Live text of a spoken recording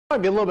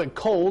Might be a little bit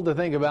cold to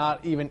think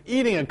about even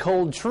eating a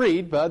cold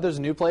treat, but there's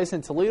a new place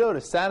in Toledo to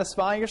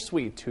satisfy your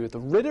sweet tooth.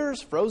 Ritter's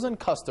Frozen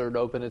Custard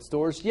opened its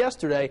doors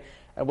yesterday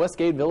at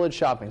Westgate Village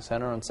Shopping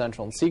Center on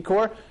Central and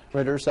Secor.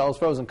 Ritter sells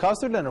frozen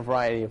custard in a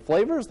variety of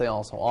flavors. They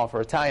also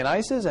offer Italian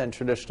ices and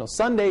traditional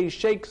sundaes,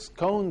 shakes,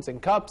 cones,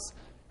 and cups.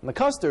 And the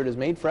custard is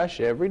made fresh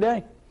every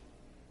day.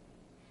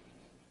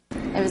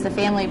 It was a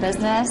family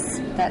business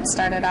that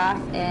started off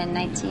in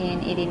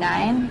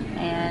 1989,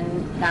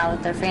 and now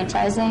they're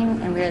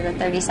franchising, and we're the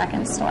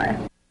 32nd store.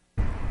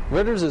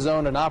 Ritter's is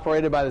owned and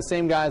operated by the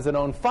same guys that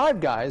own Five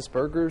Guys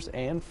Burgers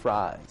and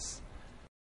Fries.